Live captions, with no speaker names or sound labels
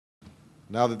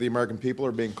Now that the American people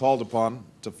are being called upon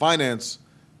to finance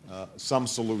some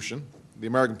solution, the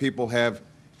American people have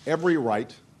every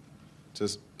right to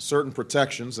certain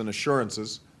protections and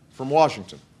assurances from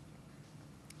Washington.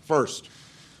 First,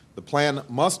 the plan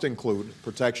must include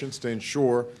protections to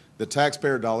ensure that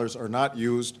taxpayer dollars are not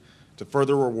used to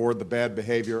further reward the bad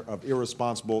behavior of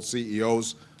irresponsible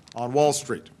CEOs on Wall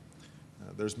Street.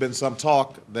 There's been some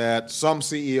talk that some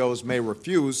CEOs may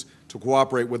refuse to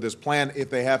cooperate with this plan if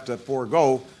they have to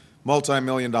forego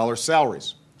multi-million-dollar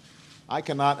salaries. I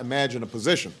cannot imagine a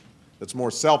position that's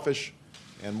more selfish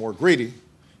and more greedy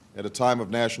at a time of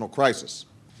national crisis.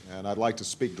 And I'd like to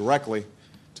speak directly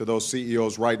to those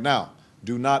CEOs right now.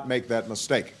 Do not make that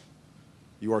mistake.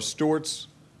 You are stewards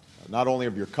not only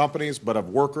of your companies, but of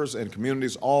workers and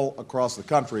communities all across the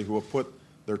country who have put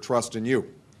their trust in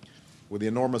you. With the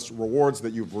enormous rewards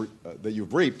that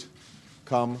you've reaped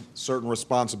come certain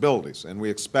responsibilities, and we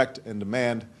expect and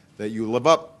demand that you live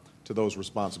up to those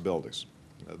responsibilities.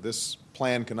 This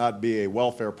plan cannot be a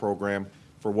welfare program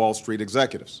for Wall Street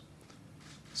executives.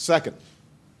 Second,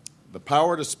 the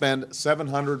power to spend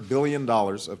 $700 billion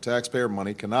of taxpayer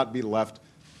money cannot be left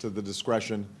to the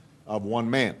discretion of one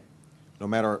man, no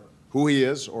matter who he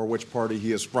is or which party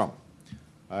he is from.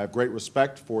 I have great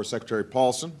respect for Secretary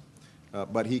Paulson,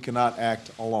 but he cannot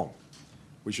act alone.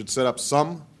 We should set up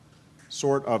some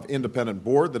sort of independent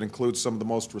board that includes some of the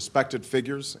most respected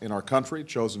figures in our country,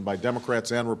 chosen by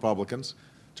Democrats and Republicans,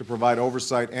 to provide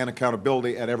oversight and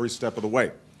accountability at every step of the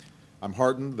way. I'm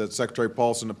heartened that Secretary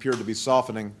Paulson appeared to be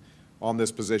softening on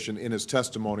this position in his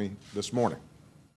testimony this morning.